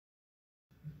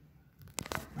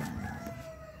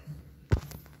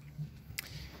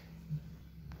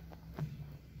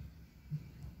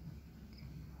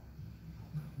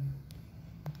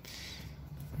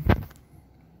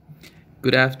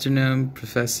Good afternoon,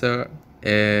 Professor.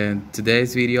 In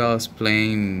today's video, I was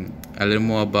playing a little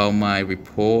more about my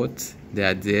report that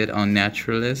I did on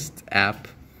Naturalist app.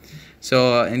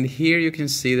 So in here, you can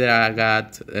see that I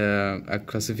got a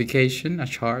classification, a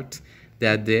chart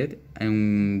that I did.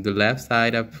 On the left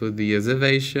side, I put the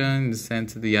observation, in the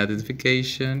center, the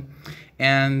identification,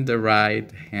 and the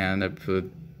right hand, I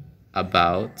put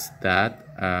about that,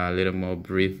 a little more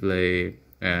briefly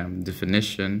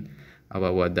definition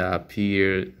about what that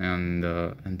appeared on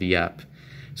the app.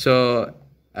 So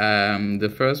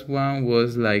the first one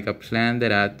was like a plant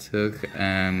that I took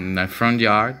in my front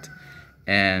yard,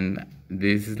 and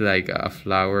this is like a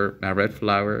flower, a red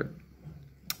flower.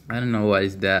 I don't know what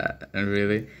is that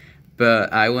really,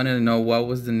 but I wanted to know what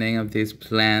was the name of this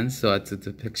plant, so I took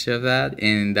a picture of that,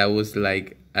 and that was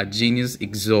like a genus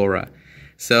Ixora.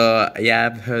 So yeah,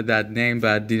 I've heard that name,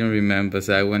 but I didn't remember,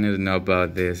 so I wanted to know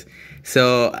about this.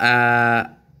 So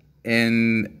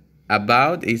and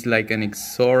about is like an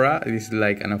Ixora, it's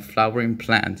like a flowering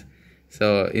plant.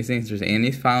 So it's interesting, and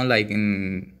it's found like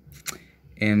in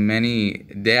many,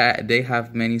 they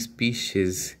have many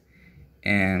species,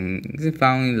 and it's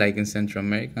found like in Central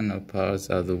America and other parts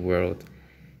of the world.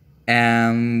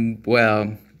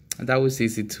 Well, that was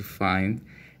easy to find.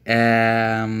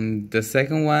 The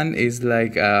second one is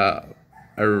like a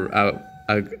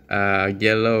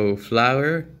yellow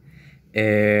flower.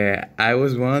 I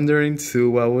was wondering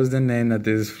too what was the name of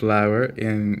this flower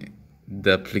in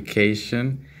the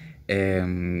application.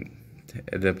 The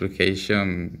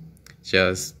application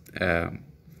just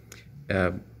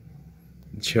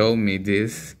showed me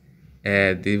this.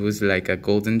 This was like a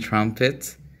golden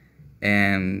trumpet,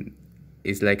 and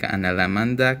it's like an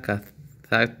Alamanda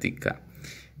cathartica.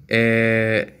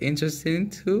 Interesting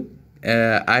too.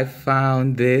 I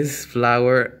found this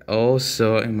flower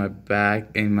also in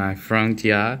my front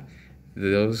yard.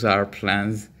 Those are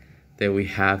plants that we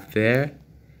have there.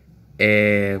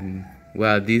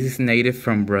 Well, this is native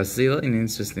from Brazil and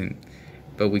interesting,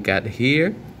 but we got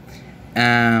here.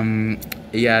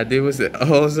 Yeah, this was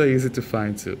also easy to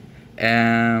find too.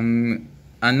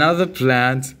 Another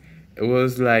plant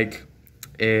was like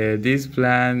this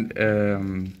plant.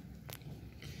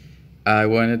 I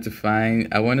wanted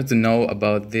to know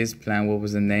about this plant, what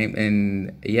was the name,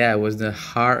 and yeah, it was the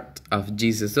heart of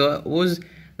Jesus. So it was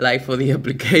like for the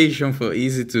application, for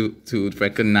easy to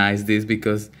recognize this,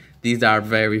 because these are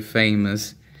very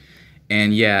famous.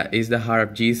 And yeah, it's the heart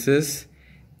of Jesus,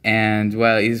 and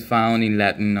well, it's found in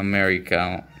Latin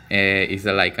America. It's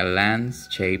like a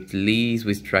lance-shaped leaves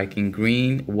with striking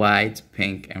green, white,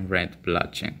 pink, and red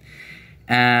blotching.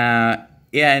 Yeah,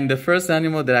 and the first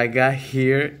animal that I got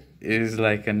here is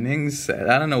like an insect.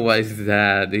 I don't know what is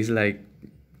that. It's like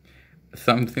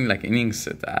something like an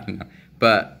insect. I don't know,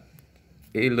 but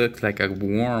it looks like a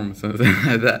worm, something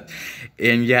like that.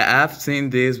 And yeah, I've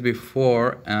seen this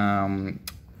before in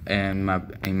my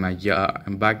yard,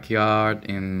 in backyard,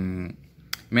 in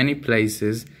many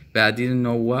places, but I didn't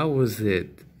know what was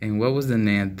it and what was the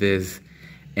name of this.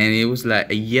 And it was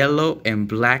like a yellow and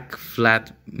black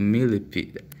flat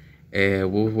millipede.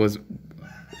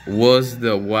 Was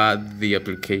what the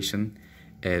application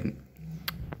and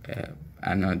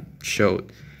I know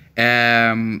showed,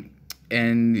 and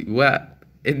well,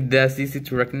 that's easy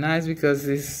to recognize because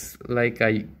it's like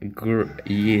a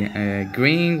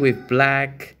green with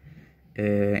black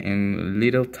and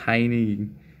little tiny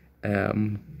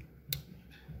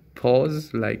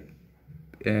paws, like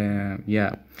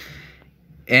yeah,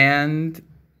 and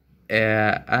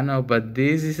I know, but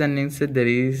this is an insect that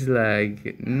is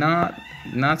like not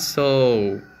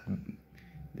so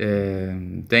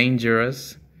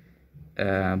dangerous,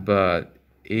 but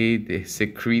it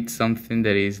secretes something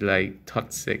that is like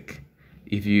toxic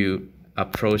if you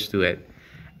approach to it.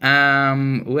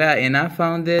 Well, and I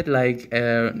found it like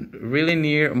really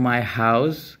near my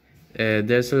house.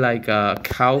 There's like a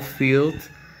cow field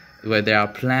where there are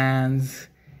plants,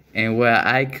 and where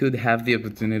I could have the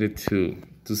opportunity to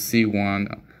see one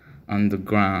on the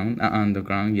ground,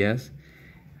 yes.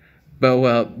 But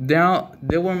well,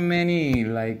 there were many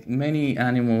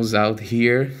animals out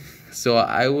here, so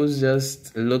I was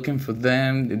just looking for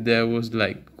them. There was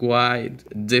like quite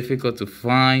difficult to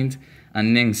find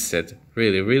an insect,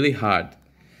 really hard.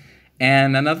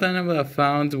 And another animal I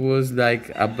found was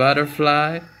like a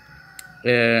butterfly,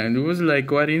 and it was like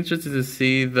quite interesting to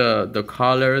see the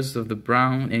colors of the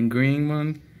brown and green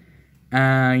one.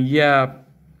 Yeah.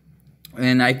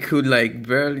 And I could like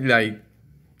barely like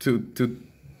to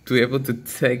able to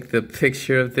take the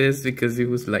picture of this because it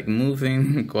was like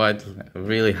moving quite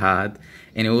really hard.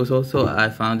 And it was also, I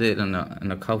found it on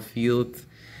a cow field,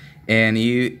 and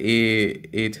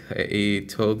it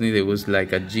told me there was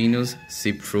like a genus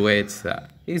Cyprueta.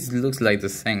 It looks like the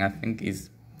same. I think is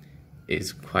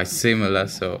quite similar.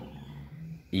 So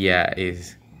yeah,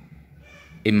 it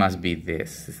must be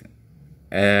this.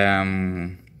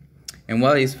 And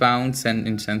well, it's found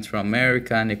in Central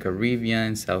America, and the Caribbean,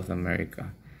 and South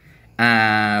America.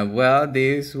 Well,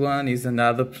 this one is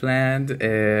another plant,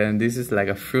 and this is like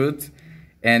a fruit,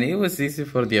 and it was easy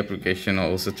for the application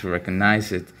also to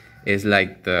recognize it. It's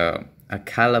like a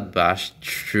calabash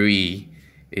tree.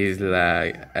 Is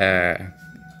like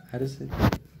how does it?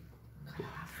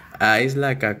 It's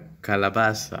like a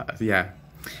calabaza, yeah.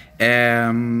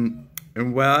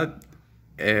 Well,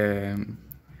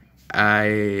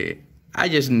 I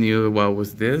just knew what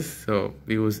was this, so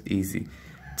it was easy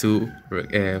to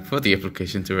for the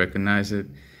application to recognize it.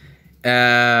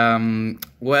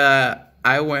 Well,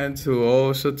 I went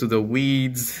also to the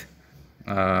weeds,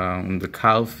 the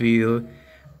cow field.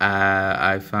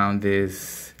 I found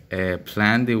this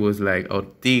plant. It was like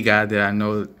ortiga, that I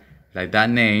know like that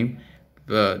name,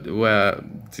 but well,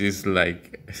 this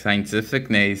like scientific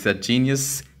name is a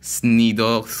genus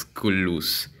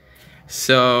Snidosculus.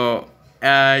 So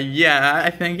yeah,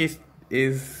 I think it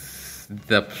is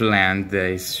the plant that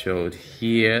is showed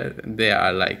here. There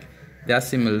are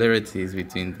similarities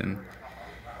between them.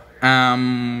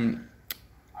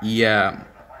 Yeah,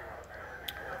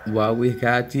 what we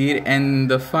got here, and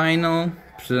the final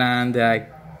plant that I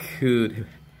could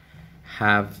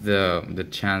have the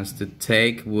chance to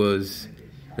take was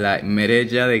like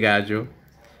Merella de Gallo.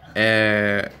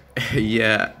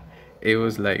 Yeah, it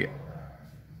was like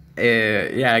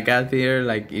yeah, I got there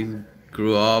like it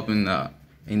grew up in the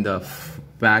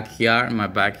backyard, my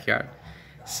backyard.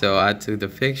 So I took the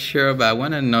picture, but I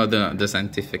want to know the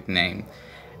scientific name.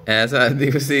 So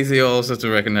it was easy also to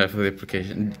recognize for the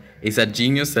application. It's a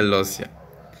genus Celosia,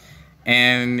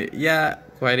 and yeah,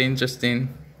 quite interesting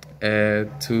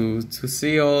to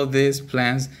see all these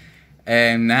plants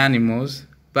and animals.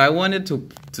 But I wanted to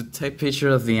take picture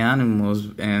of the animals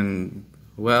and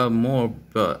well more,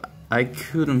 but I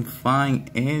couldn't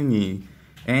find any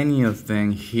of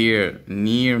them here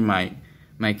near my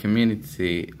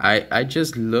community. I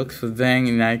just looked for them,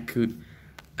 and I could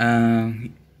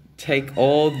take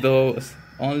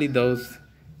only those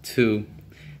two.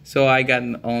 So I got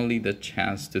only the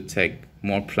chance to take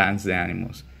more plants than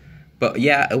animals. But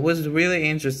yeah, it was really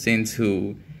interesting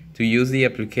to use the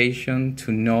application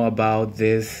to know about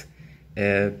this,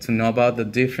 to know about the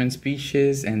different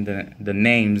species and the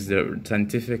names, the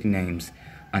scientific names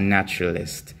on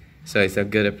Naturalist. So it's a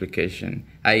good application.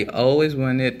 I always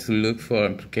wanted to look for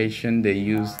an application that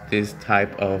use this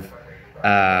type of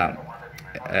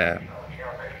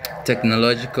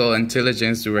technological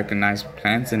intelligence to recognize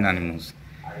plants and animals.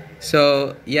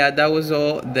 So yeah, that was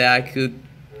all that I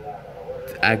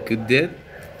could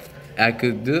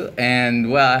do,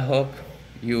 and well, I hope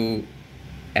you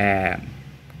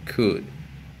could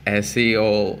see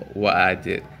all what I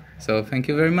did. So thank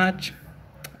you very much.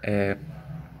 That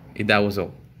was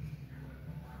all.